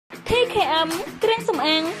TNM គ្រឿងសម្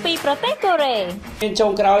អាងពីប្រទេសកូរ៉េមានចុ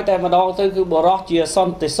ងក្រោយតែម្ដងទៅគឺបរោះជាស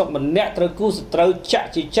ន្តិសុខម្នាក់ត្រូវគូសត្រូវចាក់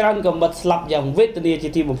ជាច្រើនកំបិតស្លាប់យ៉ាងវេទនាជា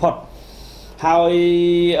ទីបំផុតហើយ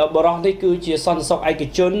បរោះនេះគឺជាសន្តិសុខឯក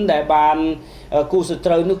ជនដែលបានគូស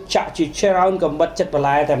ត្រូវនោះចាក់ជាច្រើនកំបិតចិត្តបន្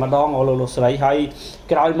លែតែម្ដងលោកស្រីហើយ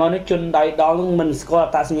ក្រោយមកនេះជនដៃដល់នឹងមិនស្គាល់អ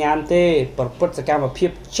ត្តសញ្ញាណទេប្រព្រឹត្តសកម្មភាព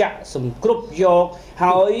ចាក់សង្គ្រប់យក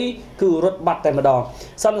ហើយគឺរត់បាត់តែម្ដង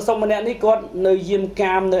សន្តិសុខម្នាក់នេះគាត់នៅយាម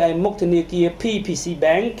កាមនៅឯមុខធនាគារ PPC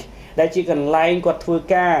Bank ដែលជាកន្លែងគាត់ធ្វើ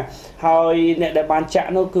ការហើយអ្នកដែលបានចាក់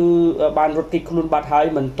នោះគឺបានរត់គេចខ្លួនបាត់ហើយ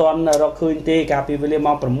មិនទាន់រកឃើញទេកាលពីវេលា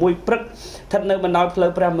ម៉ោង 6 ព្រឹកស្ថិតនៅបណ្ដោយផ្លូ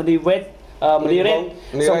វព្រះមុនីវេទមនីរ៉េត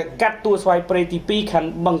សង្កាត់ទួលស្វាយព្រៃទី 2 ខណ្ឌ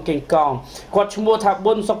បឹងកេងកងគាត់ឈ្មោះថា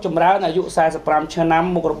ប៊ុនសុកចម្រើនអាយុ45ឆ្នាំ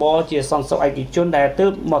មុខរបរជាសន្តិសុខឯកជនដែលទើ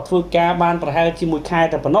បមកធ្វើការបានប្រហែលជា1ខែ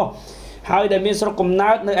តែប៉ុណ្ណោះហើយដែលមានស្រុកកំ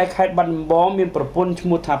ណើតនៅឯខេត្តបាត់ដំបងមានប្រពន្ធឈ្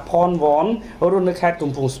មោះថាផនវ៉នរស់នៅខេត្ត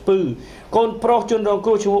កំពង់ស្ពឺកូនប្រុសជនរងគ្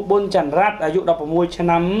រោះឈ្មោះប៊ុនច័ន្ទរ៉ាត់អាយុ16ឆ្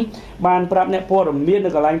នាំបានប្រាប់អ្នកព័ត៌មាននៅ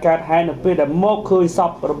កន្លែងកើតហេតុនៅពេលដែលមកឃើញស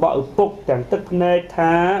ពរបស់ឪពុកទាំងទឹកភ្នែក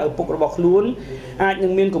ថាឪពុករបស់ខ្លួនអាចនឹ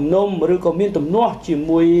ងមានគំនុំឬក៏មានទំនាស់ជា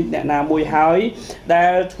មួយអ្នកណាមួយហើយដែ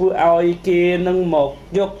លធ្វើឲ្យគេនឹងមក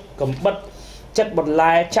យកកំបិតចិត្តបន្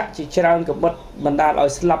លែចាក់ជាច្រើនកំបិតបណ្ដាលឲ្យ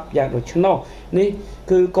ស្លាប់យ៉ាងដូច្នោះនេះ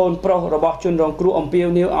គឺកូនប្រុសរបស់ជនរងគ្រោះអំពាវ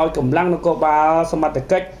នាវឲ្យកម្លាំងនគរបាលសមត្ថ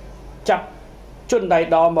កិច្ចចាប់ជនដៃ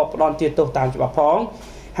ដល់មកផ្ដន់ទោសតាមច្បាប់ផង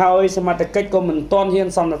ហើយសមត្ថកិច្ចក៏មិនទាន់ហ៊ាន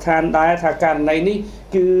សន្និដ្ឋានដែរថាករណីនេះ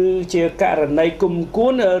គឺជាករណីគុំគួ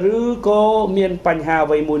នឬក៏មានបញ្ហា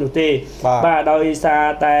អ្វីមួយនោះទេបាទដោយសារ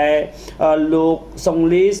តែលោកសុង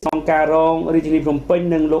លីស្នងការរងរាជធានីភ្នំពេញ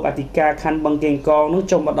និងលោកអធិការខណ្ឌបឹងកេងកងនោះ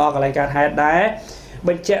ចុះមកដល់កន្លែងកើតហេតុដែរប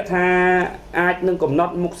ញ្ជាក់ថាអាចនឹងកំណ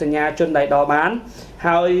ត់មុខសញ្ញាជនដៃដល់បាន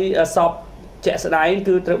ហើយសពជាក់ស្ដែង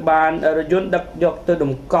គឺត្រូវបានរយន្តដឹកយកទៅត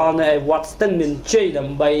ម្កល់នៅឯវត្តស្ទឹងមានជ័យដើ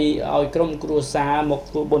ម្បីឲ្យក្រុមគ្រួសារមក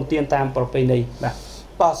ធ្វើបុណ្យទានតាមប្រពៃណី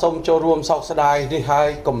បាទសូមចូលរួមសោកស្ដាយនេះហើយ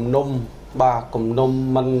គំនុំបាទគំនុំ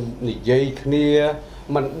មិននិយាយគ្នា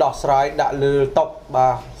មិនដោះស្រាយដាក់លើតុបា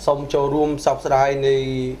ទសូមចូលរួមសោកស្ដាយនៃ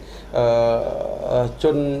ជ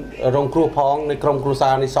នរងគ្រោះផងនៃក្រុមគ្រួសា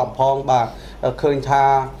រនៃសពផងបាទឃើញថា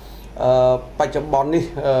បច្ចុប្បន្ននេះ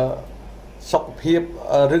សុខភាព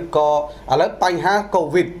ឬក៏ឥឡូវបញ្ហាកូ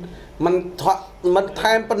វីដមិន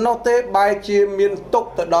ថែមប៉ុណ្ណោះទេបែរជាមានទុក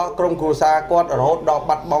ទៅដល់ក្រុមគ្រួសារគាត់រហូតដល់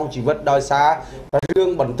បាត់បង់ជីវិតដោយសាររឿង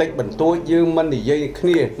បន្តិចបន្តួចយើងមិននិយាយគ្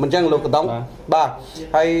នាមិនចឹងលោកកណ្ដុងបាទ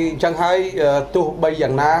ហើយអញ្ចឹងហើយទោះបីយ៉ា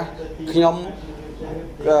ងណាខ្ញុំ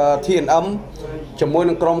TNM ជាមួយ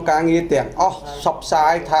នឹងក្រុមការងារទាំងអស់សពផ្សា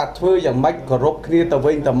យថាធ្វើយ៉ាងម៉េចគោរពគ្នាទៅ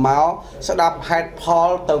វិញទៅមកស្ដាប់ហេតុផល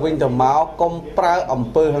ទៅវិញទៅមកកុំប្រើអំ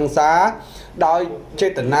ពើហិង្សាដោយចេ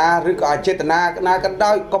តនាឬក៏អចេតនាណាក៏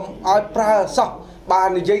ដោយកុំឲ្យប្រើសោះបាទ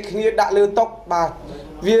និយាយគ្នាដាក់លើតុបាទ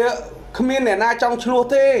វាគ្មានអ្នកណាចង់ឆ្លោះ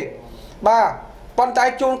ទេបាទប៉ុន្តែ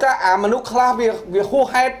ជួនកាលអាមនុស្សខ្លះវាហួស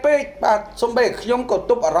ហេតុពេកបាទសូម្បីខ្ញុំក៏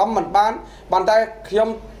ទប់អារម្មណ៍មិនបានប៉ុន្តែខ្ញុំ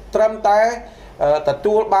ត្រឹមតែទ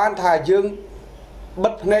ទួលបានថាយើងបិ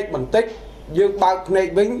ទភ្នែកបន្តិចយើងបើកភ្នែក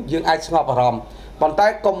វិញយើងអាចស្ងប់អារម្មណ៍ប៉ុន្តែ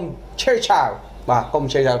កុំឆេវឆាវបាទកុំ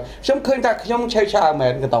ឆេវឆាវខ្ញុំឃើញថាខ្ញុំឆេវឆាវមែ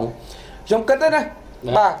នកតុងខ្ញុំគិតទេណា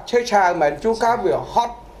បាទឆេវឆាវមែនជួនកាលវាហ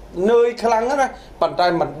ត់នឿយខ្លាំងណាប៉ុន្តែ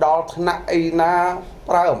មិនដល់ថ្នាក់អីណា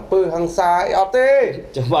ប្រើអំពើហិង្សាអីអត់ទេ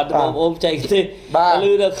ចាំបាត់បងប្អូនចែកទេ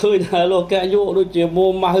លឺដល់ឃើញថាលោកកែយុដូចជាមួ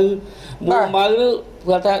ម៉ៅ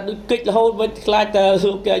គាត់ថាដូចកិច្ចរហូតវិញខ្លាចតែ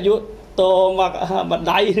លោកកែយុតមកបណ្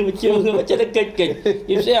ដៃមួយជើងមកចិត្តកិច្ច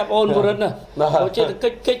យីផ្សេងបងប្អូនបរិនណាចិត្តកិ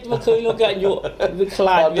ច្ចមកឃើញលោកកែយុវាខ្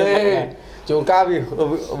លាចវាជួនកាល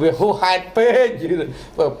វាហួសហេតុពេក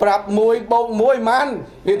ប្រាប់1 + 1 ម៉ាន់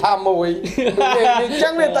វាថា1អញ្ចឹ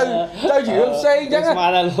ងវាទៅរឿងផ្សេងអញ្ចឹងស្មា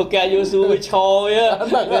នលោកកែយុស៊ូវាឆយ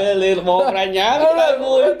វាលេលបងប្រាជ្ញា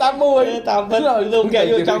តាមពិតលោកកែ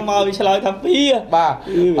យុចង់មកវាឆ្លើយថា2បាទ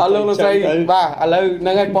អរលោកស្រីបាទឥឡូវហ្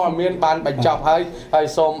នឹងហើយព័ត៌មានបានបញ្ចប់ហើយ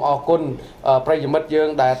សូមអរគុណប្រិយមិត្តយើង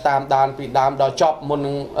ដែលតាមដានពីដើមដល់ចប់មុន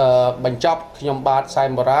នឹងបញ្ចប់ខ្ញុំបាទសែ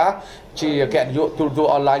មបូរ៉ាជាអគ្គនាយកទូរទស្ស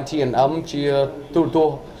ន៍អនឡាញ TNM ជាទូរទស្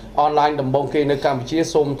សន៍អនឡាញដំបូងគេនៅកម្ពុជា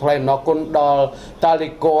សូមថ្លែងអំណរគុណដល់តាលី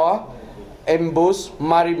ក័រ Embus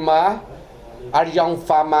Marima Aryong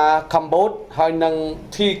Pharma Cambodia ហើយនិង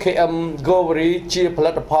TKM Govery ជាផ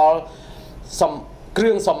លិតផលគ្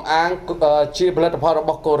រឿងសម្អាងជាផលិតផលរប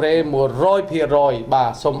ស់កូរ៉េ 100% បា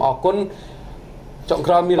ទសូមអរគុណចុង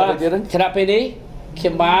ក្រោយមានអ្វីទៀតខណៈពេលនេះខ្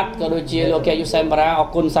ញុំបាទក៏ដូចជាលោកកែយុសែមបារ៉ាអរ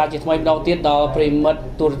គុណសាជាថ្មីម្ដងទៀតដល់ប្រិមិត្ត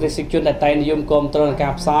ទូរទស្សនិកជនដែលតែងនិយមគាំទ្រកា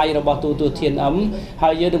រផ្សាយរបស់ទូរទស្សន៍ TNM ហើ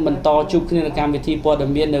យយើងនឹងបន្តជួបគ្នានៅកម្មវិធីព័ត៌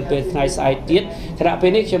មាននៅពេលថ្ងៃស្អែកទៀតខណៈពេល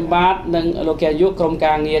នេះខ្ញុំបាទនិងលោកកែយុក្រុម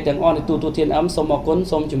ការងារទាំងអស់នៃទូរទស្សន៍ TNM សូមអរគុណ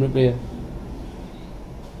សូមជម្រាបលា